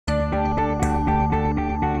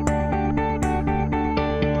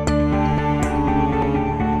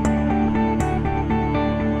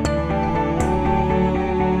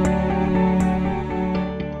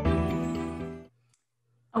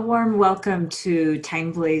warm welcome to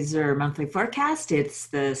TimeBlazr monthly forecast. It's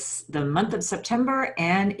the month of September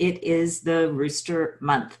and it is the Rooster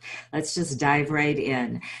month. Let's just dive right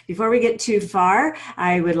in. Before we get too far,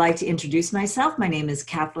 I would like to introduce myself. My name is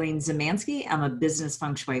Kathleen Zemansky. I'm a business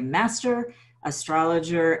feng shui master,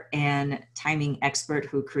 astrologer, and timing expert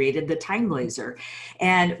who created the TimeBlazr.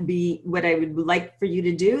 And what I would like for you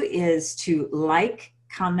to do is to like,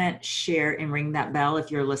 comment, share, and ring that bell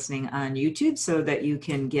if you're listening on YouTube so that you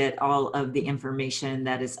can get all of the information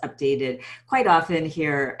that is updated quite often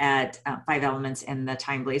here at 5 Elements and the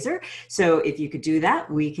TimeBlazr. So if you could do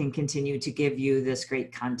that, we can continue to give you this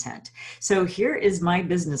great content. So here is my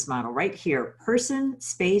business model right here: person,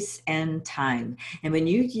 space, and time. And when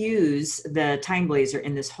you use the TimeBlazr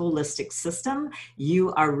in this holistic system,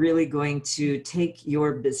 you are really going to take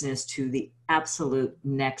your business to the absolute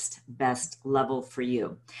next best level for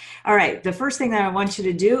you. All right, the first thing that I want you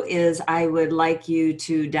to do is I would like you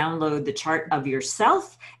to download the chart of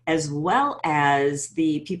yourself as well as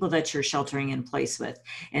the people that you're sheltering in place with.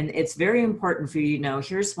 And it's very important for you to know,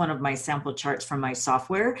 here's one of my sample charts from my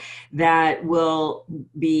software that will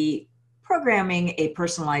be programming a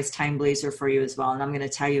personalized TimeBlazr for you as well. And I'm going to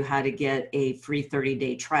tell you how to get a free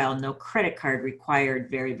 30-day trial, no credit card required,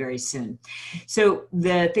 very, very soon. So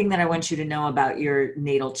the thing that I want you to know about your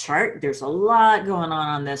natal chart, there's a lot going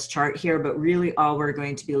on this chart here, but really all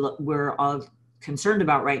we're all concerned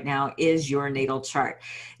about right now is your natal chart.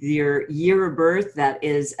 Your year of birth, that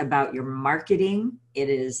is about your marketing. It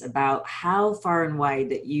is about how far and wide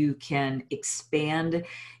that you can expand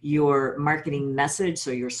your marketing message.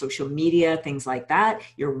 So your social media, things like that,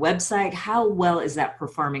 your website, how well is that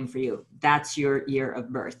performing for you? That's your year of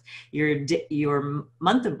birth. Your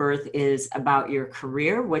month of birth is about your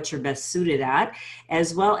career, what you're best suited at,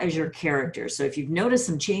 as well as your character. So if you've noticed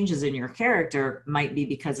some changes in your character, might be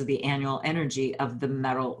because of the annual energy of the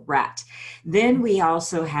metal rat. Then we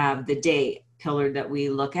also have the day pillar that we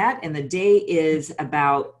look at, and the day is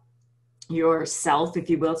about yourself, if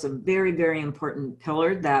you will. It's a very, very important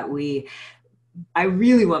pillar that I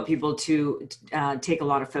really want people to take a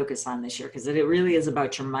lot of focus on this year, because it really is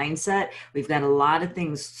about your mindset. We've got a lot of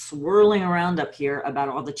things swirling around up here about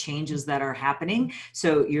all the changes that are happening.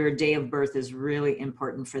 So your day of birth is really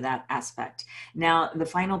important for that aspect. Now, the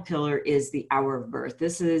final pillar is the hour of birth.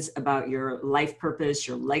 This is about your life purpose,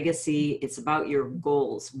 your legacy. It's about your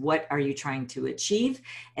goals. What are you trying to achieve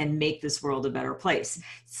and make this world a better place?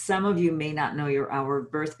 Some of you may not know your hour of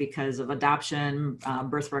birth because of adoption,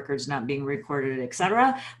 birth records not being recorded,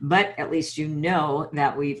 etc. But at least you know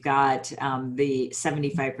that we've got the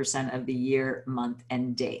 75% of the year, month,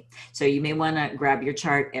 and day. So you may want to grab your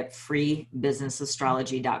chart at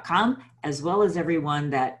freebusinessastrology.com, as well as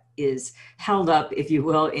everyone that is held up, if you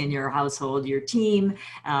will, in your household, your team.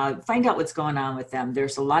 Find out what's going on with them.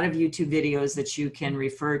 There's a lot of YouTube videos that you can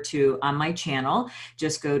refer to on my channel.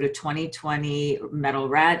 Just go to 2020 metal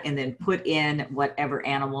rat and then put in whatever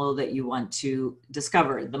animal that you want to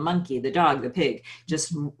discover: the monkey, the dog, the pig.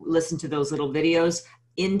 Just listen to those little videos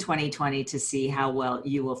in 2020 to see how well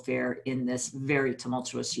you will fare in this very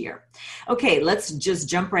tumultuous year. Okay, let's just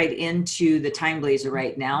jump right into the TimeBlazr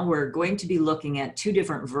right now. We're going to be looking at two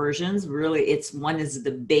different versions. Really, one is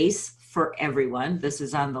the base for everyone. This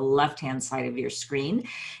is on the left-hand side of your screen.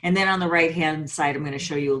 And then on the right-hand side, I'm going to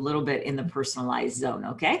show you a little bit in the personalized zone,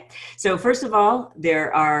 okay? So first of all,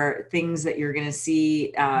 there are things that you're going to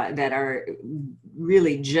see that are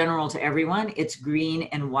really general to everyone. It's green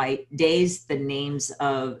and white days, the names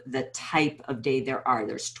of the type of day there are.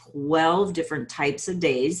 There's 12 different types of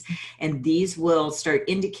days, and these will start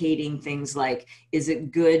indicating things like, is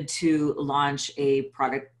it good to launch a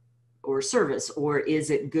product or service, or is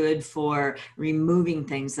it good for removing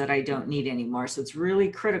things that I don't need anymore? So it's really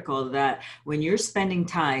critical that when you're spending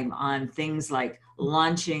time on things like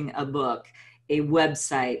launching a book, a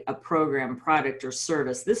website, a program, product, or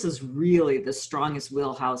service, this is really the strongest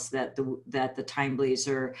wheelhouse that the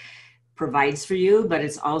TimeBlazr provides for you, but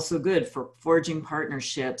it's also good for forging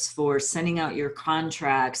partnerships, for sending out your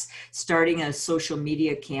contracts, starting a social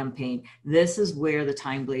media campaign. This is where the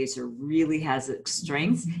TimeBlazr really has its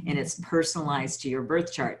strengths, and it's personalized to your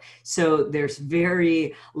birth chart. So there's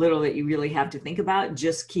very little that you really have to think about.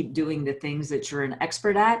 Just keep doing the things that you're an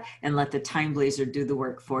expert at and let the TimeBlazr do the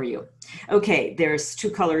work for you. Okay, there's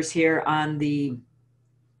two colors here on the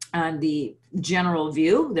general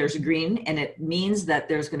view. There's green, and it means that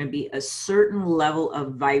there's going to be a certain level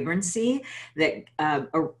of vibrancy that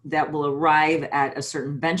will arrive at a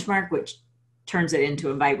certain benchmark, which turns it into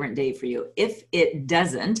a vibrant day for you. If it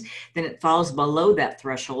doesn't, then it falls below that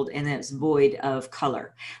threshold and it's void of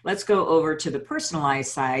color. Let's go over to the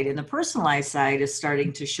personalized side, and the personalized side is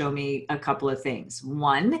starting to show me a couple of things.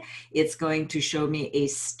 One, it's going to show me a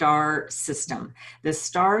star system. The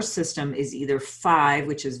star system is either 5,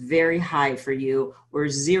 which is very high for you, or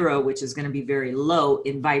 0, which is going to be very low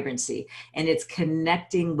in vibrancy. And it's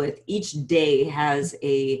connecting with each day has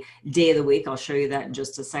a day of the week. I'll show you that in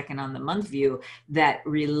just a second on the month view that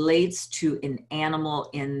relates to an animal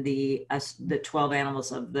in the 12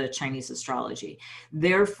 animals of the Chinese astrology.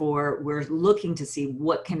 Therefore, we're looking to see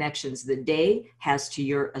what connections the day has to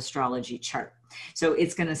your astrology chart. So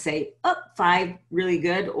it's going to say, oh, 5, really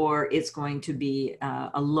good, or it's going to be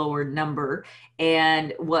a lower number.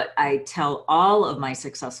 And what I tell all of my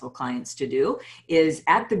successful clients to do is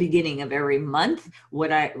at the beginning of every month,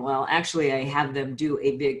 actually I have them do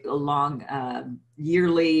a long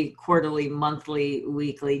yearly, quarterly, monthly,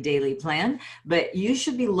 weekly, daily plan, but you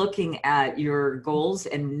should be looking at your goals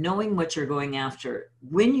and knowing what you're going after.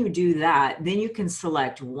 When you do that, then you can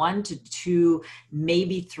select 1 to 2,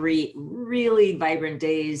 maybe 3 really vibrant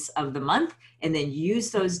days of the month, and then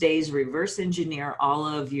use those days, reverse engineer all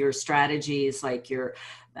of your strategies like your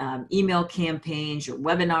email campaigns, your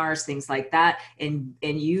webinars, things like that, and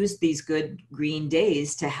use these good green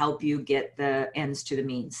days to help you get the ends to the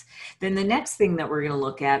means. Then the next thing that we're going to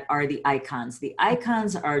look at are the icons. The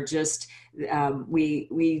icons are just,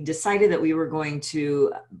 we decided that we were going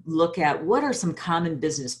to look at what are some common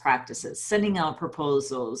business practices: sending out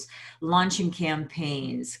proposals, launching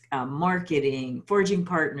campaigns, marketing, forging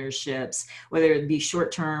partnerships, whether it be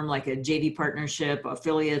short-term like a JV partnership,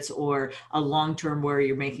 affiliates, or a long-term where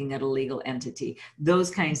you're making it a legal entity.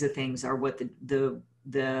 Those kinds of things are what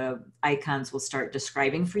the icons will start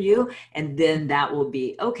describing for you. And then that will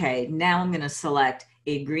be, okay, now I'm going to select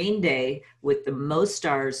a green day with the most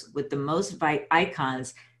stars, with the most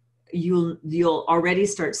icons. You'll already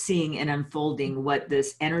start seeing and unfolding what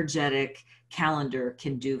this energetic calendar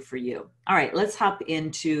can do for you. All right, let's hop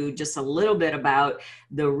into just a little bit about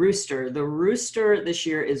the rooster. The rooster this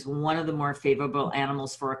year is one of the more favorable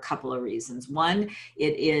animals for a couple of reasons. One,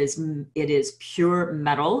 it is pure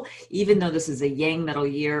metal. Even though this is a yang metal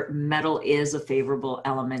year, metal is a favorable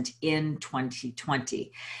element in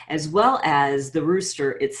 2020, as well as the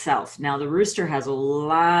rooster itself. Now, the rooster has a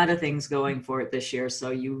lot of things going for it this year,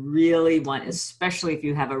 so you really want, especially if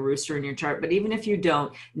you have a rooster in your chart, but even if you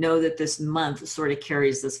don't, know that this month sort of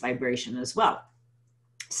carries this vibration as well.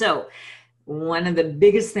 So one of the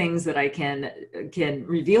biggest things that I can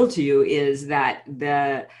reveal to you is that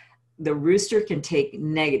the rooster can take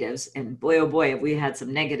negatives, and boy, oh boy, have we had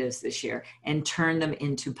some negatives this year, and turn them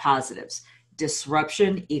into positives.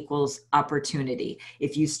 Disruption equals opportunity.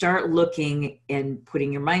 If you start looking and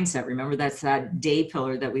putting your mindset, remember that's that day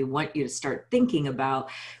pillar that we want you to start thinking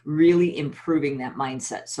about, really improving that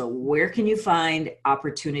mindset. So where can you find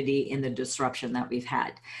opportunity in the disruption that we've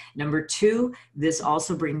had? Number 2, this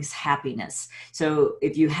also brings happiness. So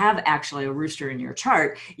if you have actually a rooster in your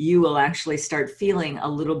chart, you will actually start feeling a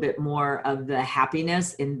little bit more of the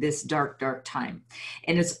happiness in this dark, dark time.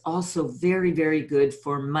 And it's also very, very good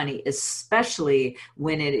for money, especially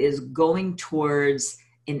when it is going towards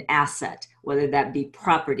an asset, whether that be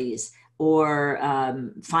properties or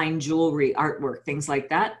fine jewelry, artwork, things like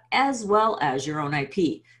that, as well as your own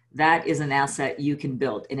IP. That is an asset you can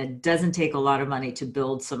build. And it doesn't take a lot of money to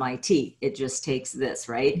build some IT. It just takes this,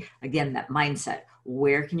 right? Again, that mindset.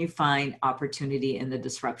 Where can you find opportunity in the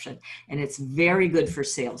disruption? And it's very good for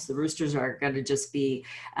sales. The roosters are going to just be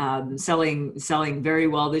selling very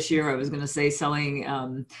well this year. I was going to say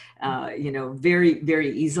selling, very,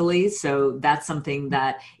 very easily. So that's something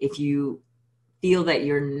that if you feel that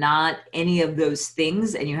you're not any of those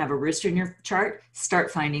things and you have a rooster in your chart,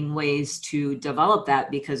 start finding ways to develop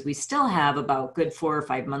that, because we still have about good 4 or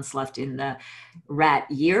 5 months left in the rat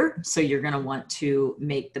year. So you're going to want to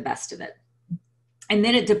make the best of it. And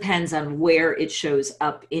then it depends on where it shows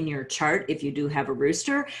up in your chart. If you do have a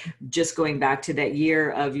rooster, just going back to that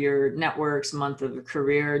year of your networks, month of your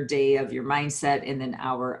career, day of your mindset, and then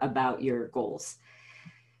hour about your goals.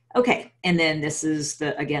 Okay, and then this is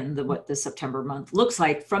what the September month looks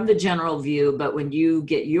like from the general view, but when you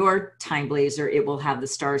get your TimeBlazr, it will have the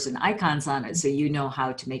stars and icons on it, so you know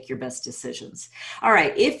how to make your best decisions. All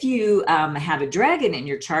right, if you have a dragon in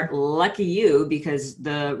your chart, lucky you, because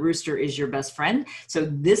the rooster is your best friend. So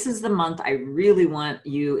this is the month I really want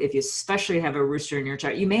you, if you especially have a rooster in your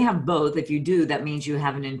chart, you may have both. If you do, that means you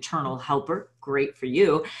have an internal helper. great for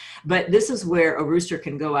you. But this is where a rooster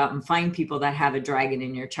can go out and find people that have a dragon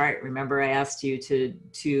in your chart. Remember, I asked you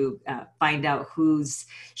to find out who's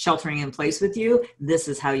sheltering in place with you. This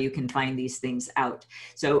is how you can find these things out.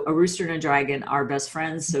 So a rooster and a dragon are best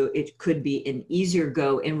friends. So it could be an easier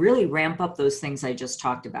go and really ramp up those things I just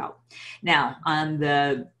talked about. Now, on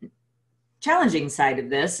the challenging side of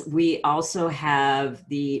this, we also have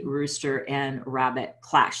the rooster and rabbit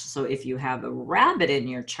clash. So if you have a rabbit in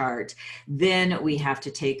your chart, then we have to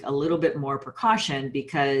take a little bit more precaution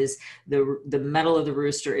because the metal of the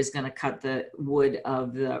rooster is going to cut the wood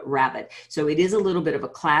of the rabbit. So it is a little bit of a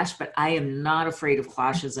clash, but I am not afraid of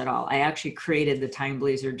clashes at all. I actually created the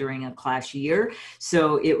TimeBlazr during a clash year.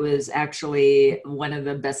 So it was actually one of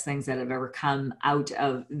the best things that have ever come out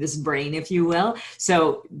of this brain, if you will.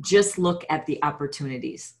 So just look at the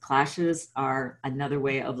opportunities. Clashes are another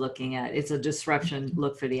way of looking at it. It's a disruption.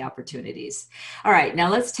 Look for the opportunities. All right, now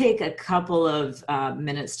let's take a couple of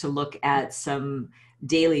minutes to look at some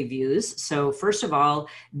daily views. So first of all,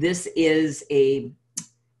 this is a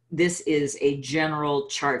general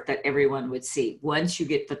chart that everyone would see. Once you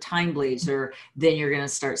get the TimeBlazr, then you're going to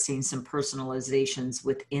start seeing some personalizations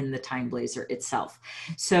within the TimeBlazr itself.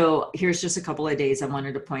 So here's just a couple of days I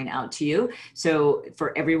wanted to point out to you. So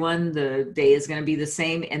for everyone, the day is going to be the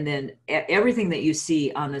same. And then everything that you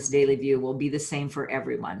see on this daily view will be the same for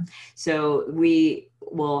everyone. So we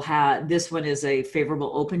will have, this one is a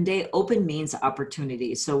favorable open day. Open means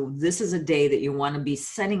opportunity. So this is a day that you want to be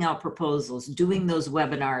sending out proposals, doing those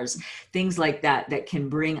webinars, things like that, that can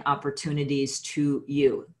bring opportunities to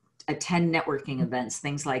you. Attend networking events,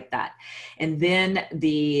 things like that. And then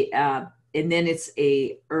it's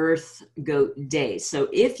a earth goat day. So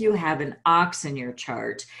if you have an ox in your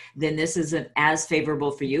chart, then this isn't as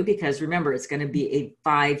favorable for you because remember, it's going to be a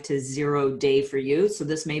 5 to 0 day for you. So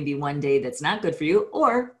this may be one day that's not good for you,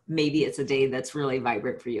 or maybe it's a day that's really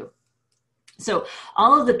vibrant for you. So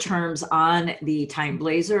all of the terms on the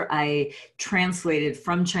TimeBlazr, I translated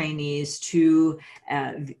from Chinese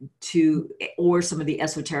or some of the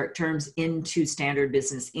esoteric terms into standard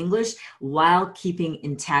business English while keeping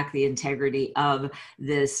intact the integrity of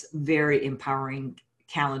this very empowering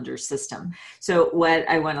calendar system. So what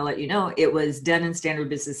I want to let you know, it was done in standard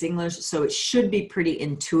business English, so it should be pretty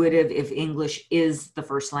intuitive if English is the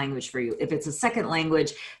first language for you. If it's a second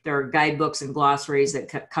language, there are guidebooks and glossaries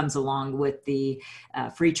that comes along with the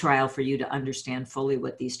free trial for you to understand fully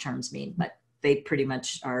what these terms mean, but they pretty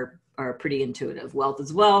much are pretty intuitive. Wealth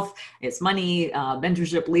is wealth, it's money,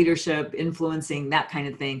 mentorship, leadership, influencing, that kind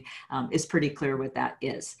of thing is pretty clear what that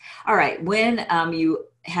is. All right, when you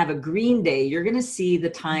have a green day, you're going to see the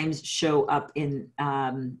times show up in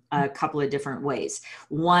a couple of different ways.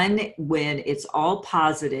 One, when it's all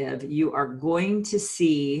positive, you are going to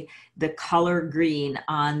see the color green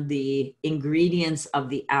on the ingredients of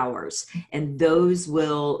the hours, and those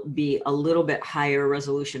will be a little bit higher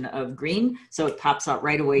resolution of green. So it pops out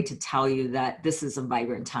right away to tell you that this is a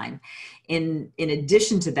vibrant time. In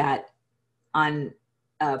addition to that, on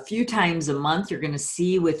a few times a month, you're going to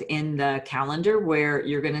see within the calendar where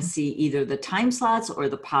you're going to see either the time slots or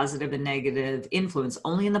the positive and negative influence.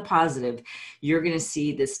 Only in the positive, you're going to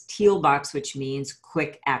see this teal box, which means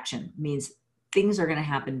quick action, means things are going to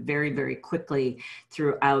happen very, very quickly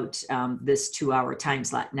throughout this 2-hour time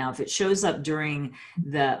slot. Now, if it shows up during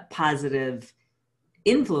the positive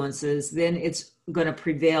influences, then it's going to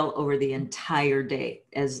prevail over the entire day,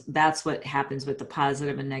 as that's what happens with the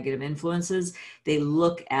positive and negative influences. They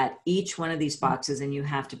look at each one of these boxes and you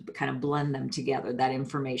have to kind of blend them together, that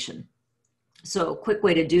information. So a quick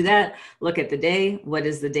way to do that, look at the day. What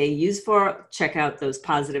is the day used for? Check out those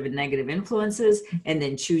positive and negative influences, and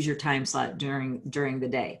then choose your time slot during the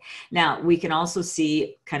day. Now, we can also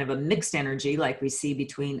see kind of a mixed energy like we see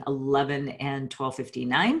between 11 and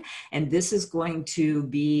 12:59. And this is going to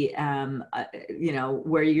be,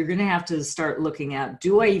 where you're going to have to start looking at,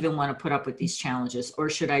 do I even want to put up with these challenges,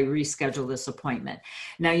 or should I reschedule this appointment?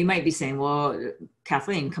 Now, you might be saying, well,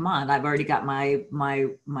 Kathleen, come on, I've already got my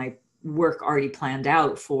work already planned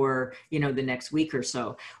out for, the next week or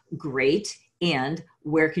so. Great. And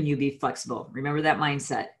where can you be flexible? Remember that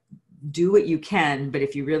mindset. Do what you can, but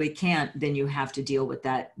if you really can't, then you have to deal with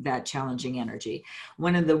that challenging energy.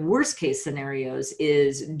 One of the worst case scenarios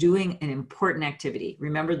is doing an important activity.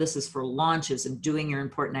 Remember, this is for launches and doing your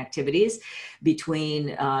important activities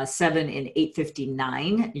between 7 and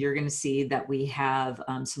 8:59. You're going to see that we have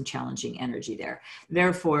some challenging energy there.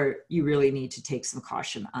 Therefore, you really need to take some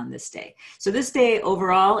caution on this day. So this day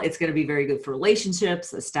overall, it's going to be very good for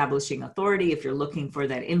relationships, establishing authority if you're looking for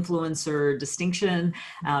that influencer distinction,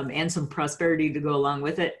 and and some prosperity to go along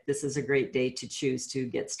with it, this is a great day to choose to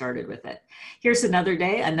get started with it. Here's another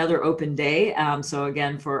day, another open day. So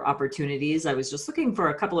again, for opportunities, I was just looking for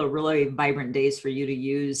a couple of really vibrant days for you to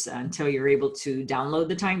use until you're able to download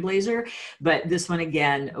the TimeBlazr. But this one,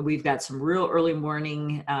 again, we've got some real early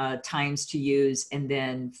morning times to use, and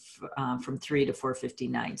then from 3 to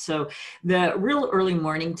 4:59. So the real early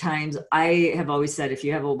morning times, I have always said, if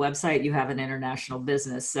you have a website, you have an international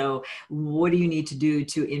business. So what do you need to do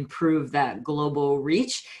to improve that global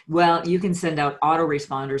reach? Well, you can send out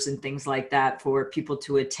autoresponders and things like that for people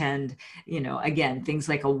to attend, again, things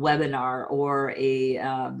like a webinar or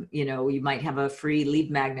you might have a free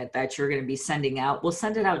lead magnet that you're going to be sending out. We'll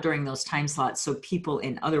send it out during those time slots so people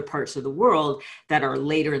in other parts of the world that are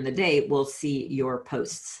later in the day will see your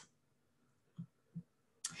posts.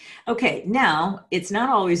 Okay, now it's not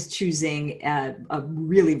always choosing a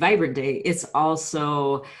really vibrant day. It's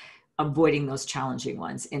also avoiding those challenging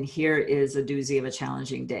ones. And here is a doozy of a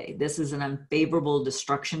challenging day. This is an unfavorable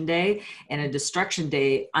destruction day. And a destruction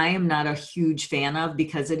day, I am not a huge fan of,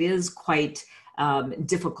 because it is quite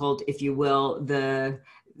difficult, if you will,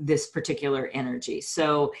 this particular energy.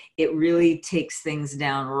 So it really takes things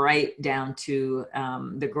down, right down to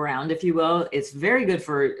the ground, if you will. It's very good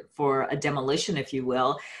for a demolition, if you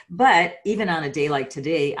will. But even on a day like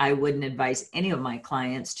today, I wouldn't advise any of my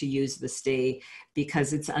clients to use this day,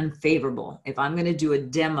 because it's unfavorable. If I'm going to do a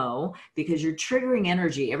demo, because you're triggering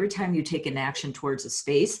energy every time you take an action towards a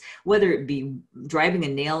space, whether it be driving a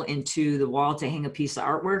nail into the wall to hang a piece of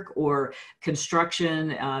artwork, or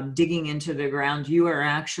construction, digging into the ground, you are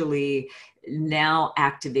actually now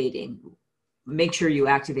activating. Make sure you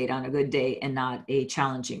activate on a good day and not a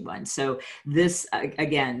challenging one. So this,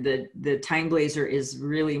 again, the TimeBlazr is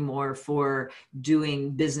really more for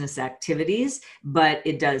doing business activities, but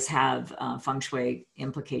it does have feng shui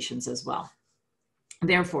implications as well.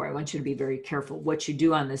 Therefore, I want you to be very careful what you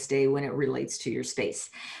do on this day when it relates to your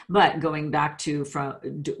space. But going back to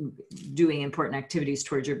doing important activities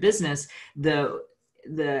towards your business, the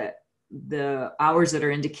hours that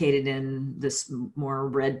are indicated in this more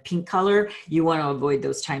red pink color, you want to avoid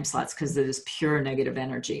those time slots, because it is pure negative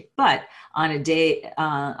energy. But on a day,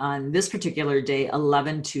 on this particular day,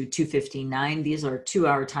 11 to 2:59, these are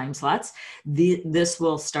 2-hour time slots. This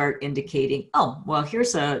will start indicating, oh, well,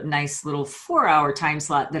 here's a nice little 4-hour time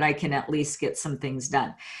slot that I can at least get some things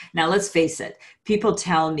done. Now, let's face it. People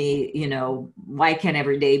tell me, why can't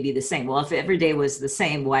every day be the same? Well, if every day was the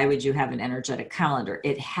same, why would you have an energetic calendar?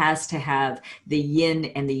 It has to have the yin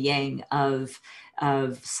and the yang of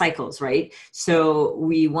cycles, right? So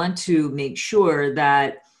we want to make sure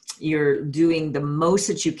that you're doing the most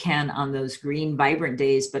that you can on those green, vibrant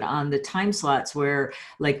days, but on the time slots where,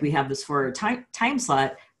 like we have this 4-hour time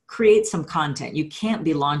slot, create some content. You can't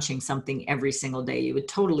be launching something every single day. You would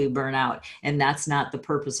totally burn out. And that's not the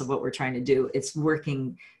purpose of what we're trying to do. It's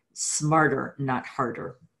working smarter, not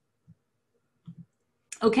harder.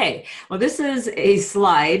 Okay, well, this is a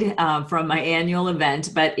slide from my annual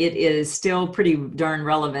event, but it is still pretty darn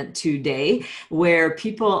relevant today, where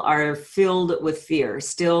people are filled with fear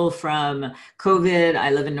still from COVID.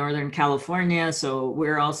 I live in Northern California, so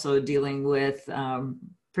we're also dealing with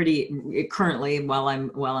currently, while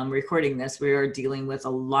I'm recording this, we are dealing with a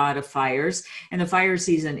lot of fires, and the fire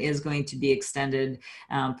season is going to be extended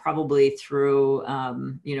probably through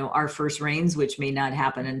our first rains, which may not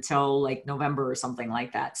happen until like November or something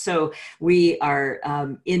like that. So we are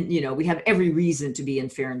we have every reason to be in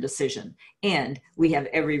fear and decision, and we have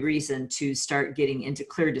every reason to start getting into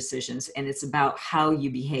clear decisions. And it's about how you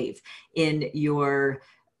behave in your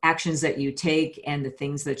actions that you take and the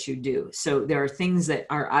things that you do. So there are things that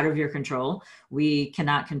are out of your control. We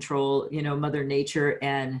cannot control, Mother Nature,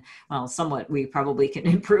 and well, somewhat we probably can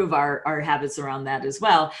improve our habits around that as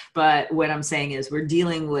well. But what I'm saying is we're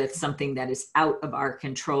dealing with something that is out of our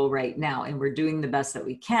control right now, and we're doing the best that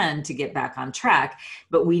we can to get back on track,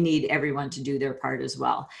 but we need everyone to do their part as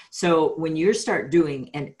well. So when you start doing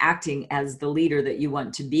and acting as the leader that you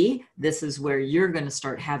want to be, this is where you're going to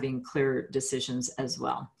start having clear decisions as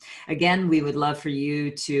well. Again, we would love for you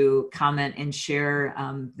to comment and share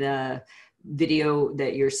the video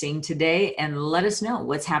that you're seeing today, and let us know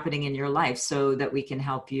what's happening in your life so that we can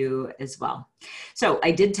help you as well. So I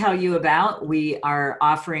did tell you about, we are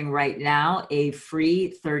offering right now a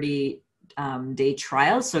free 30-day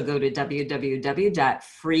trial. So go to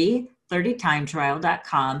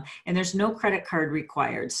www.free30timetrial.com, and there's no credit card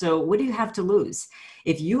required. So what do you have to lose?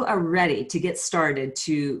 If you are ready to get started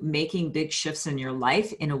to making big shifts in your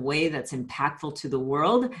life in a way that's impactful to the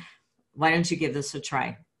world, why don't you give this a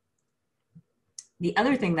try? The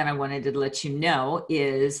other thing that I wanted to let you know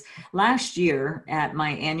is last year at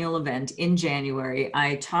my annual event in January,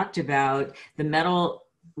 I talked about the metal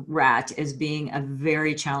rat as being a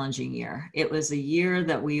very challenging year. It was a year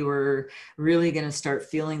that we were really going to start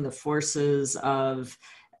feeling the forces of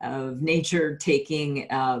nature taking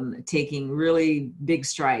really big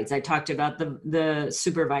strides. I talked about the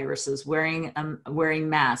super viruses, wearing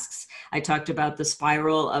masks. I talked about the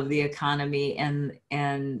spiral of the economy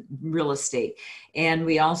and real estate. And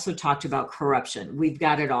we also talked about corruption. We've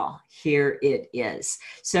got it all. Here it is.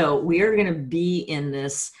 So we are going to be in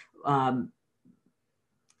this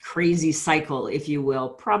crazy cycle, if you will,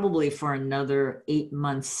 probably for another 8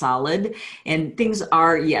 months solid. And things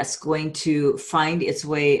are, yes, going to find its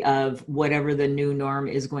way of whatever the new norm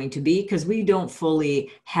is going to be, because we don't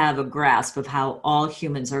fully have a grasp of how all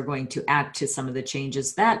humans are going to act to some of the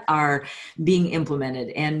changes that are being implemented.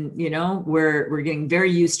 And, you know, we're getting very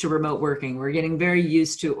used to remote working. We're getting very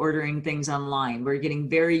used to ordering things online. We're getting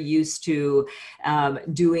very used to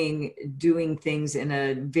doing things in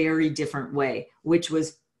a very different way, which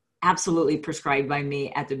was absolutely prescribed by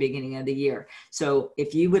me at the beginning of the year. So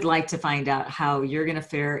if you would like to find out how you're going to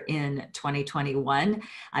fare in 2021,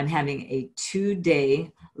 I'm having a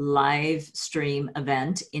 2-day live stream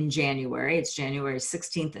event in January. It's January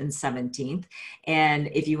 16th and 17th.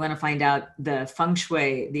 And if you want to find out the feng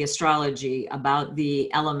shui, the astrology, about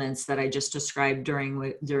the elements that I just described during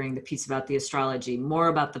the piece about the astrology, more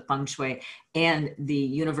about the feng shui and the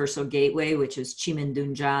universal gateway, which is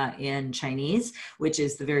Qimendunjia in Chinese, which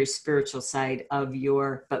is the very spiritual side of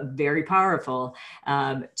your, but very powerful,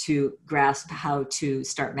 to grasp how to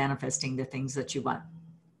start manifesting the things that you want.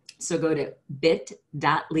 So go to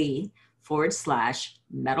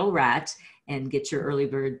bit.ly/metalrat and get your early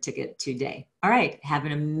bird ticket today. All right, have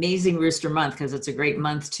an amazing Rooster month, because it's a great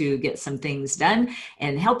month to get some things done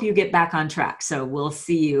and help you get back on track. So we'll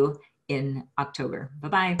see you in October.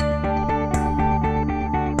 Bye-bye.